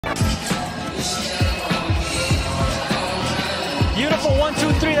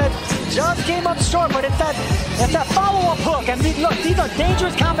Just came up short, but it's that follow-up hook. And look, these are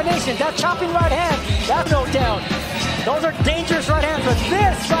dangerous combinations. That chopping right hand, that's no doubt. Those are dangerous right hands, but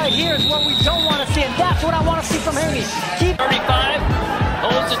this right here is what we don't want to see, and that's what I want to see from Haney. Keep 35,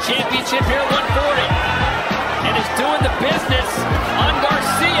 holds the championship here, 140, and is doing the business on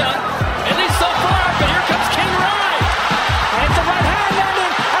Garcia, at least so far, but here comes King Ryan. And it's the right hand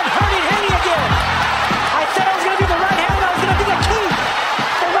landing and hurting Haney again. I said it was going to be the right hand, that was going to be the key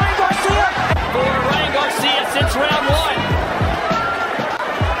for Ryan Garcia. For Ryan Garcia since round one.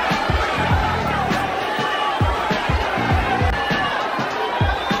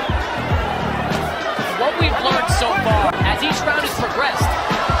 What we've learned so far, as each round has progressed,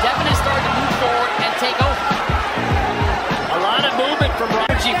 Devin is starting to move forward and take over. A lot of movement from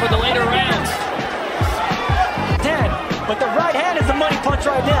Raji for the later rounds. 10, but the right hand is the money punch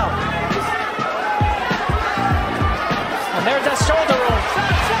right now. And there's that shoulder roll.